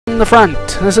the front.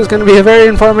 This is going to be a very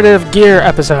informative gear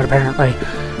episode, apparently.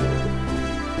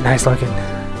 Nice looking.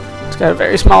 It's got a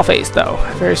very small face, though.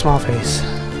 Very small face.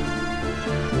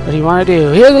 What do you want to do?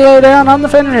 Here's the lowdown on the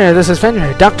Fenrir. This is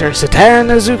Fenrir, Dr. Satan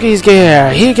Azuki's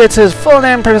gear. He gets his full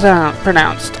name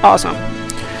pronounced. Awesome.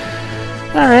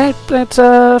 Alright, it's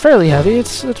fairly heavy.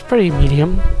 It's pretty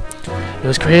medium. It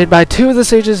was created by two of the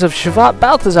sages of Shavat,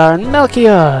 Balthazar, and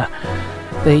Melchior.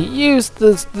 They used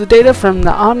the data from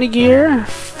the Omni gear,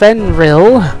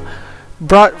 Fenrir,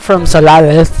 brought from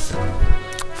Solaris,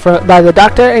 by the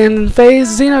Doctor and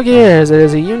Phase Xenogears. It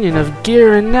is a union of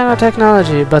gear and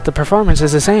nanotechnology, but the performance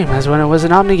is the same as when it was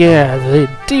an Omni gear. The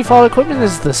default equipment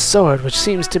is the sword, which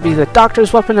seems to be the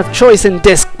Doctor's weapon of choice in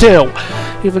Disc 2,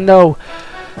 even though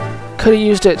could have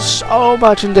used it so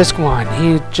much in Disc 1.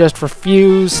 He just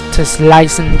refused to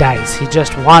slice and dice. He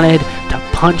just wanted to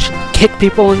punch and kick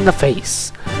people in the face.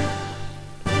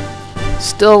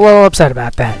 Still a little upset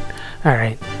about that.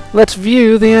 Alright, let's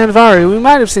view the Anvari. We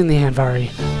might have seen the Anvari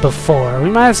before. We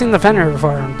might have seen the Fenrir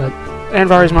before, but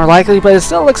Anvari is more likely, but it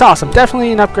still looks awesome.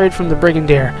 Definitely an upgrade from the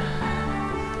Brigadier.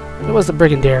 It was the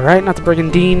Brigadier, right? Not the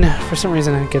Brigandine. For some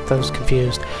reason I get those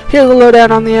confused. Here's the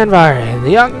lowdown on the Anvari.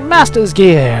 The Young Master's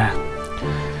gear.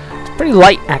 Pretty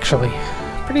light, actually.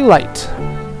 Pretty light.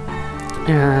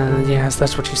 Yes,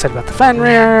 that's what you said about the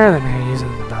Fenrir. They made it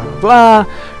using the blah blah blah.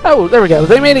 Oh, there we go.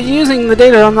 They made it using the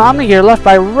data on the Omni gear left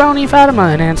by Roni Fatima,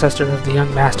 an ancestor of the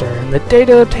Young Master, and the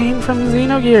data obtained from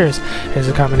Xenogears is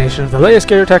a combination of the latest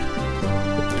gear tech.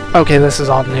 Okay, this is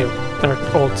all new. Or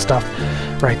old stuff.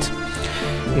 Right.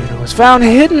 Even it was found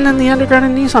hidden in the underground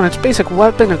in Nissan. Its basic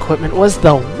weapon equipment was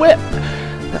the whip.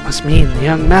 That must mean the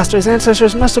Young Master's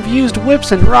ancestors must have used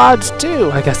whips and rods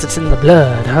too. I guess it's in the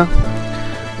blood, huh?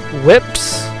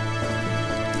 Whips?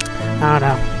 I don't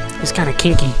know. He's kind of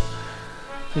kinky.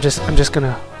 I'm just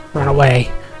gonna run away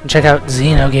and check out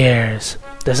Xenogears.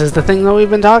 This is the thing that we've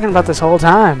been talking about this whole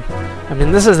time. I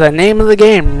mean, this is the name of the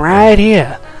game right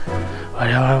here. What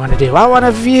do I want to do? I want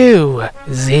to view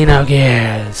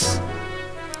Xenogears.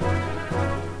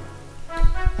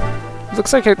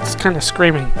 Looks like it's kind of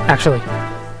screaming, actually.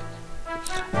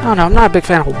 I don't know, I'm not a big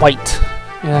fan of white.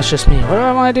 Yeah, that's just me. What do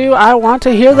I want to do? I want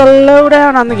to hear the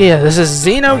lowdown on the gear. This is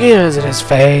Xenogears. It is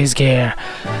phase gear.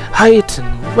 Height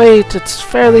and weight, it's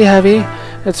fairly heavy.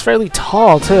 It's fairly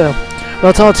tall, too.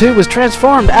 Well, tall, too, was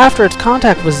transformed after its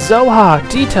contact with Zoha.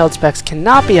 Detailed specs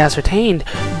cannot be ascertained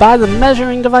by the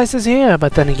measuring devices here.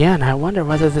 But then again, I wonder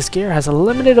whether this gear has a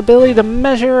limited ability to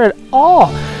measure at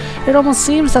all. It almost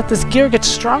seems that this gear gets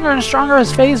stronger and stronger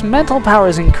as Faye's mental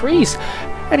powers increase.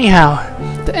 Anyhow,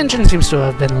 the engine seems to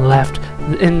have been left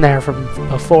in there from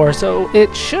before, so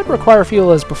it should require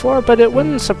fuel as before, but it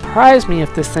wouldn't surprise me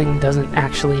if this thing doesn't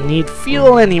actually need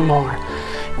fuel anymore.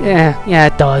 Yeah,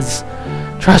 it does.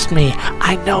 Trust me,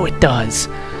 I know it does.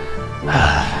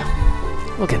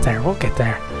 We'll get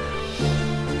there.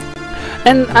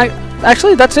 And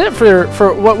actually, that's it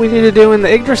for what we need to do in the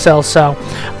Yggdrassil, so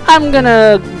I'm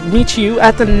gonna meet you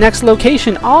at the next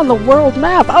location on the world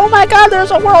map. Oh my god,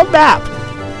 there's a world map!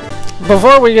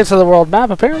 Before we get to the world map,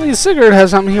 apparently Sigurd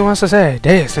has something he wants to say.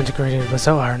 Deus integrated with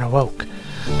Zohar and awoke.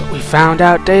 But we found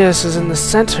out Deus is in the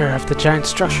center of the giant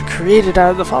structure created out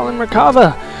of the fallen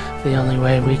Merkava. The only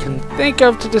way we can think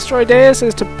of to destroy Deus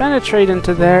is to penetrate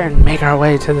into there and make our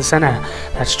way to the center.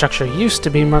 That structure used to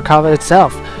be Merkava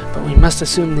itself, but we must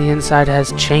assume the inside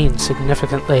has changed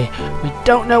significantly. We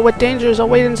don't know what dangers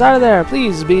await inside of there.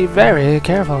 Please be very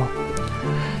careful.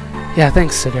 Yeah,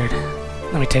 thanks, Sigurd.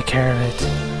 Let me take care of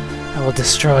it. I will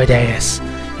destroy Deus,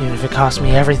 even if it costs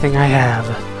me everything I have.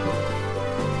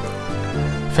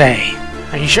 Faye,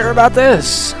 are you sure about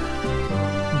this?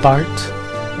 Bart?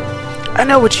 I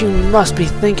know what you must be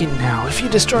thinking now. If you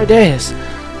destroy Deus,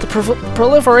 the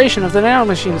proliferation of the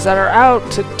nanomachines that are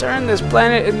out to turn this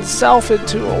planet itself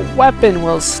into a weapon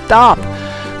will stop.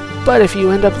 But if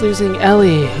you end up losing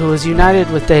Ellie, who was united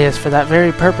with Deus for that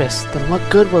very purpose, then what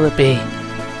good will it be?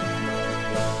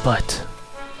 But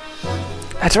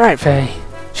that's right, Faye.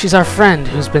 She's our friend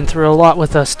who's been through a lot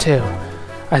with us too.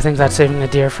 I think that saving a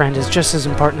dear friend is just as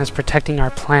important as protecting our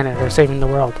planet or saving the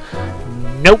world.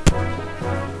 Nope.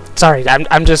 Sorry,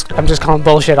 I'm just calling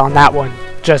bullshit on that one.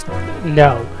 Just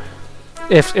no.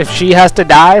 If she has to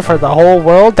die for the whole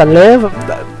world to live,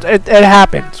 it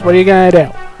happens. What are you gonna do?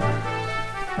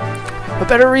 What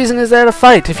better reason is there to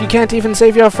fight? If you can't even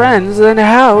save your friends, then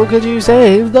how could you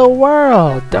save the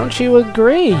world? Don't you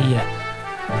agree?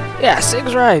 Yeah,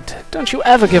 Sig's right. Don't you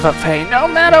ever give up, Faye, no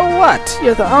matter what.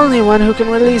 You're the only one who can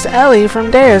release Ellie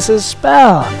from Deus's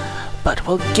spell. But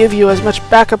we'll give you as much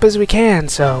backup as we can,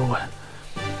 so...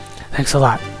 Thanks a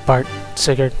lot, Bart,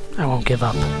 Sigurd. I won't give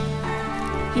up.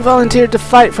 You volunteered to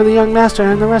fight for the young master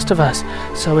and the rest of us,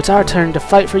 so it's our turn to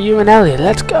fight for you and Ellie.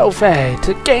 Let's go, Faye,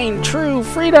 to gain true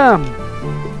freedom!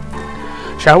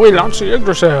 Shall we launch the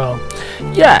Yggdrassil?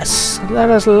 Yes, let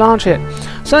us launch it.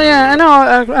 So yeah, I know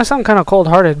I sound kind of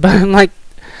cold-hearted, but like,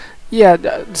 yeah,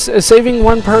 saving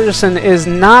one person is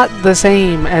not the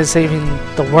same as saving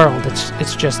the world.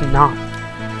 It's just not.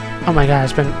 Oh my god,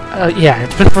 it's been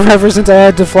forever since I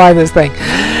had to fly this thing.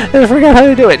 I forgot how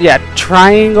to do it. Yeah,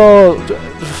 triangle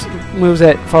moves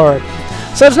it forward.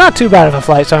 So it's not too bad of a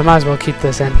flight, so I might as well keep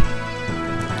this in.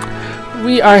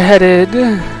 We are headed...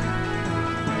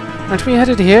 Aren't we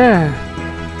headed here?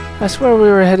 I swear we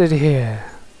were headed here.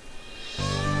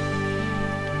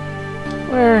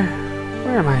 Where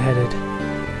am I headed?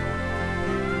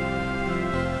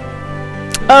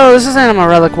 Oh, this is Animal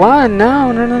Relic 1.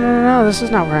 No. This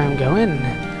is not where I'm going.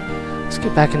 Let's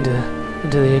get back into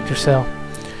the Yggdrasil.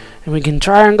 And we can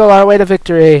triangle our way to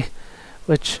victory,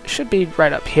 which should be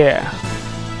right up here.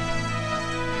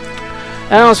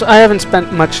 And also, I haven't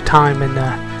spent much time in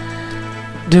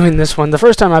doing this one. The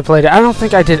first time I played it, I don't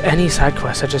think I did any side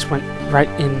quests. I just went right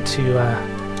into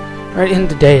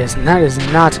Deus, and that is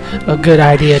not a good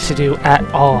idea to do at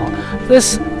all.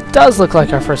 This does look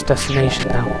like our first destination,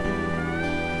 though.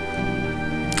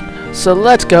 So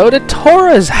let's go to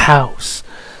Taura's house.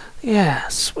 Yeah,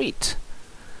 sweet.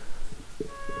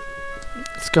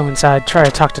 Let's go inside, try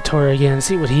to talk to Taura again,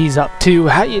 see what he's up to.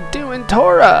 How you doing,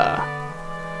 Taura?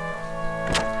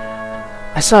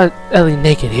 I saw Ellie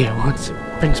naked here once. It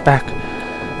brings back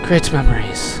great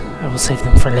memories. I will save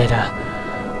them for later.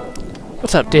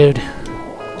 What's up, dude?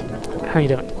 How you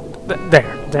doing?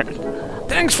 There.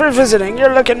 Thanks for visiting.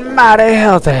 You're looking mighty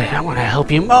healthy. I want to help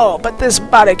you more, but this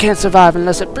body can't survive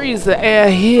unless it breathes the air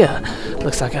here.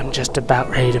 Looks like I'm just about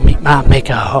ready to meet my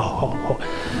maker. Ho, ho, ho.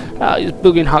 He's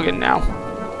boogieing hugging now.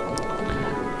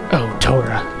 Oh,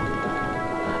 Taura.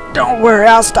 Don't worry,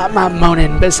 I'll stop my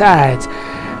moaning. Besides,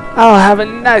 I'll have a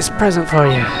nice present for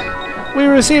you. We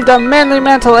received a manly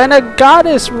mantle and a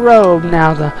goddess robe.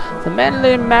 Now, the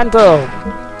manly mantle.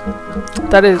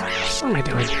 That is... What am I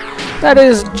doing? That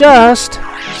is just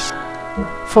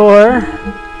for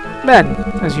men,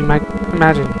 as you might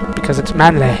imagine, because it's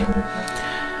manly.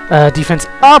 Defense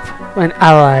up when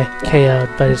ally KO'd,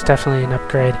 but it's definitely an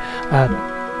upgrade.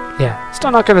 Yeah,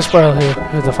 still not going to spoil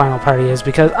who the final party is,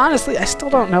 because honestly, I still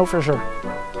don't know for sure.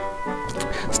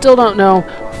 Still don't know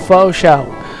for sure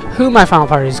who my final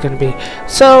party is going to be.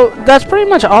 So that's pretty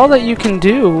much all that you can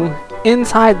do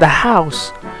inside the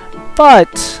house.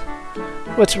 But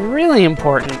what's really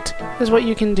important is what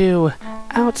you can do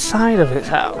outside of his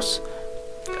house.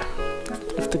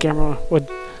 If the camera would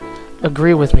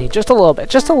agree with me just a little bit,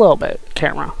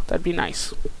 camera, that'd be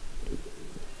nice.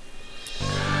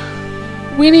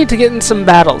 We need to get in some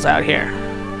battles out here.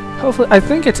 Hopefully, I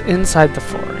think it's inside the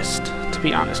forest, to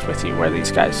be honest with you, where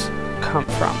these guys come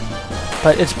from.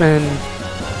 But it's been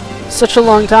such a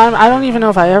long time, I don't even know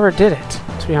if I ever did it,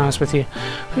 to be honest with you.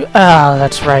 Oh,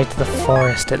 that's right, the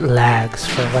forest, it lags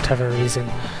for whatever reason.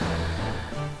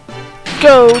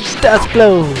 Go, death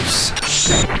blows!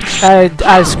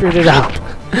 I screwed it up.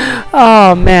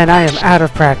 Oh man, I am out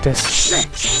of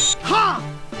practice.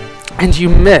 And you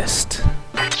missed.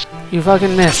 You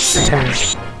fucking missed, Terry.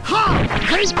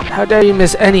 How dare you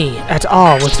miss any at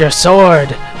all with your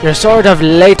sword? Your sword of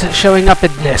late showing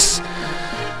up-edness.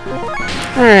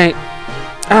 Alright.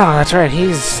 Oh, that's right,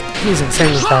 he's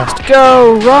insanely fast.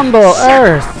 Go, Rumble,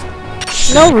 Earth!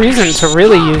 No reason to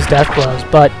really use death blows,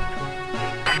 but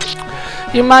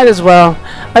you might as well.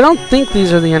 I don't think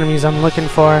these are the enemies I'm looking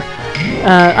for.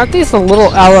 Aren't these the little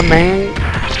Alamang?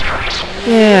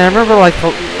 Yeah, I remember like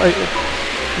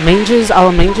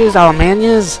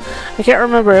Alamanias? I can't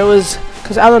remember. It was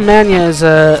because Alamania is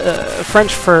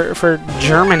French for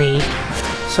Germany,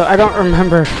 so I don't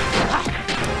remember.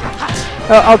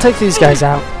 I'll take these guys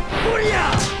out.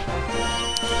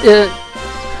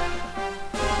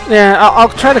 Yeah, I'll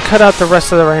try to cut out the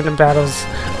rest of the random battles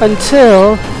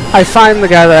until I find the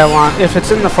guy that I want. If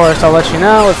it's in the forest, I'll let you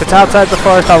know. If it's outside the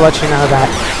forest, I'll let you know that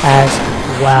as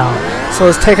well. So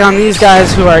let's take on these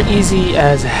guys who are easy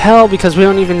as hell because we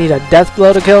don't even need a death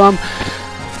blow to kill them.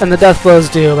 And the death blows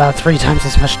do about 3 times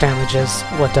as much damage as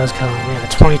what does kill them. We have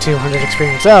 2,200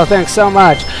 experience. Oh, thanks so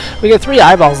much. We get 3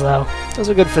 eyeballs though. Those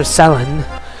are good for selling.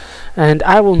 And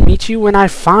I will meet you when I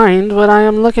find what I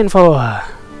am looking for.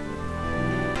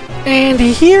 And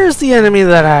here's the enemy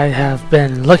that I have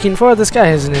been looking for. This guy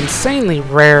has an insanely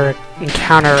rare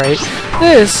encounter rate.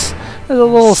 This is a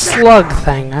little slug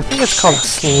thing. I think it's called a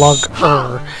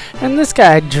slugger. And this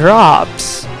guy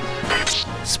drops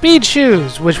Speed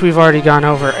shoes, which we've already gone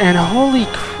over. And holy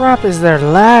crap, is there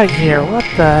lag here? What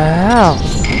the hell?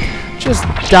 Just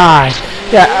die.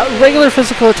 Yeah, regular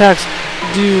physical attacks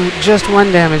do just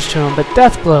 1 damage to him, but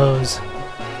death blows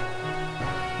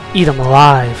eat him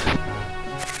alive.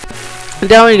 And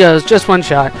down he goes, just 1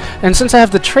 shot. And since I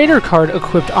have the trader card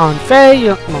equipped on Faye,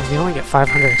 you only get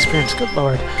 500 experience, good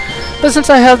lord. But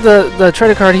since I have the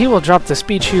trader card, he will drop the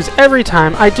speed shoes every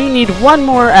time. I do need 1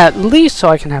 more at least, so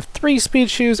I can have 3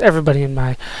 speed shoes. Everybody in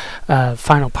my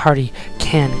final party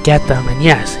can get them. And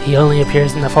yes, he only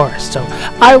appears in the forest. So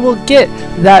I will get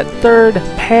that 3rd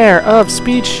pair of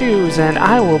speed shoes, and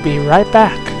I will be right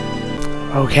back.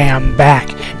 Okay, I'm back.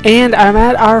 And I'm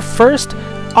at our first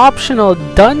optional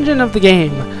dungeon of the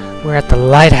game. We're at the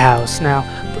Lighthouse. Now,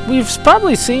 we've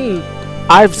probably seen...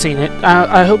 I've seen it.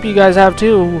 I hope you guys have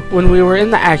too. When we were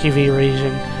in the Acuv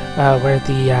region,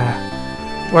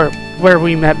 where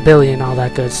we met Billy and all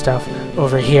that good stuff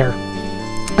over here.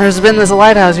 There's been this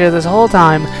lighthouse here this whole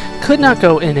time. Could not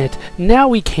go in it. Now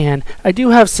we can. I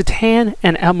do have Satan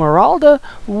and Emeralda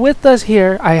with us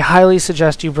here. I highly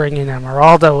suggest you bring in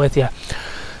Emeralda with you.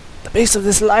 The base of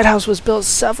this lighthouse was built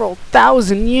several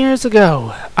thousand years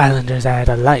ago. Islanders add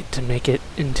a light to make it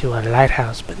into a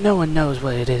lighthouse, but no one knows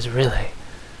what it is really.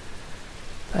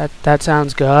 That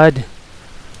sounds good.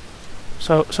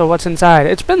 So what's inside?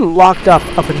 It's been locked up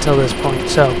until this point,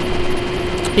 so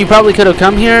you probably could have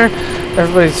come here.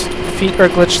 Everybody's feet are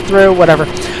glitched through, whatever.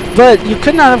 But you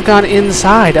could not have gone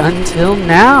inside until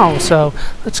now. So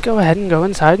let's go ahead and go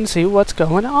inside and see what's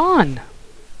going on.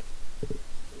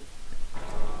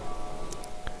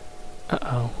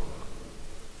 Uh-oh.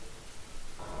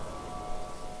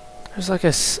 There's like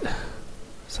a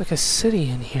city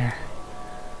in here.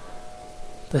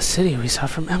 The city we saw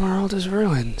from Emeralda's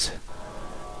ruins.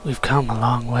 We've come a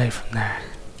long way from there.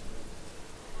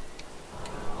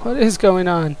 What is going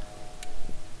on?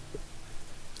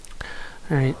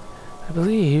 Alright, I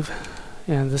believe...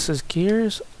 Yeah, this is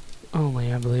gears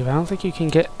only, I believe. I don't think you can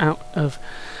get out of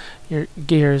your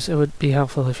gears. It would be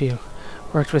helpful if you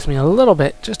worked with me a little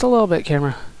bit. Just a little bit,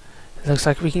 camera. It looks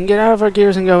like we can get out of our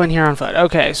gears and go in here on foot.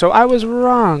 Okay, so I was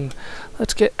wrong.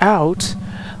 Let's get out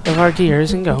of our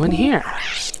gears and go in here.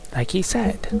 Like he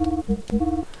said.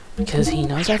 Because he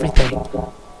knows everything.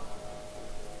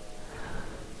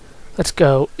 Let's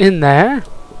go in there.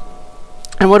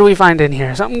 And what do we find in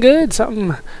here? Something good?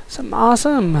 Something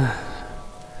awesome?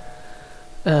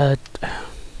 I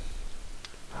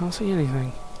don't see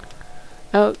anything.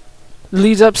 Oh,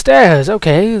 leads upstairs.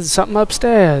 Okay, there's something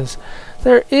upstairs.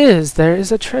 There is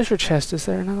a treasure chest. Is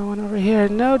there another one over here?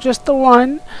 No, just the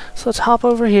one. So let's hop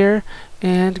over here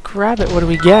and grab it. What do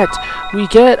we get? We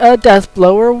get a Death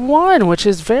Blower 1, which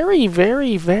is very,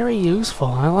 very, very useful.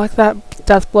 I like that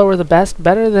Death Blower the best,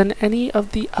 better than any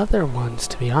of the other ones,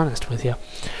 to be honest with you.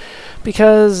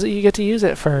 Because you get to use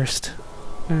it first.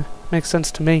 Makes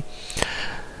sense to me.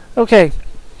 Okay.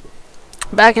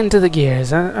 Back into the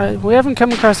gears. We haven't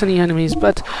come across any enemies,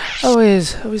 but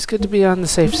always good to be on the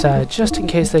safe side, just in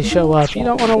case they show up. You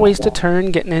don't want to waste a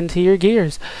turn getting into your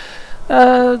gears.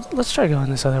 Let's try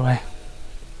going this other way.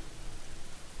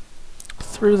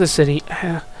 Through the city.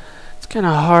 It's kind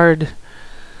of hard.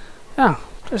 Oh,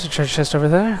 there's a treasure chest over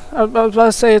there. I was about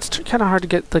to say, it's kind of hard to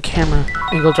get the camera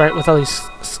angled right with all these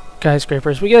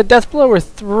skyscrapers. We get a Death Blower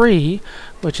 3,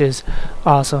 which is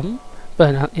awesome.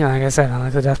 But, you know, like I said, I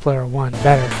like the Death Blower 1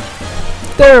 better.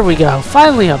 There we go.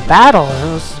 Finally a battle.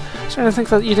 I was trying to think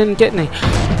that you didn't get any.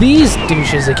 These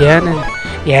douches again. And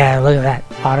yeah, look at that.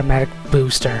 Automatic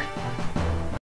booster.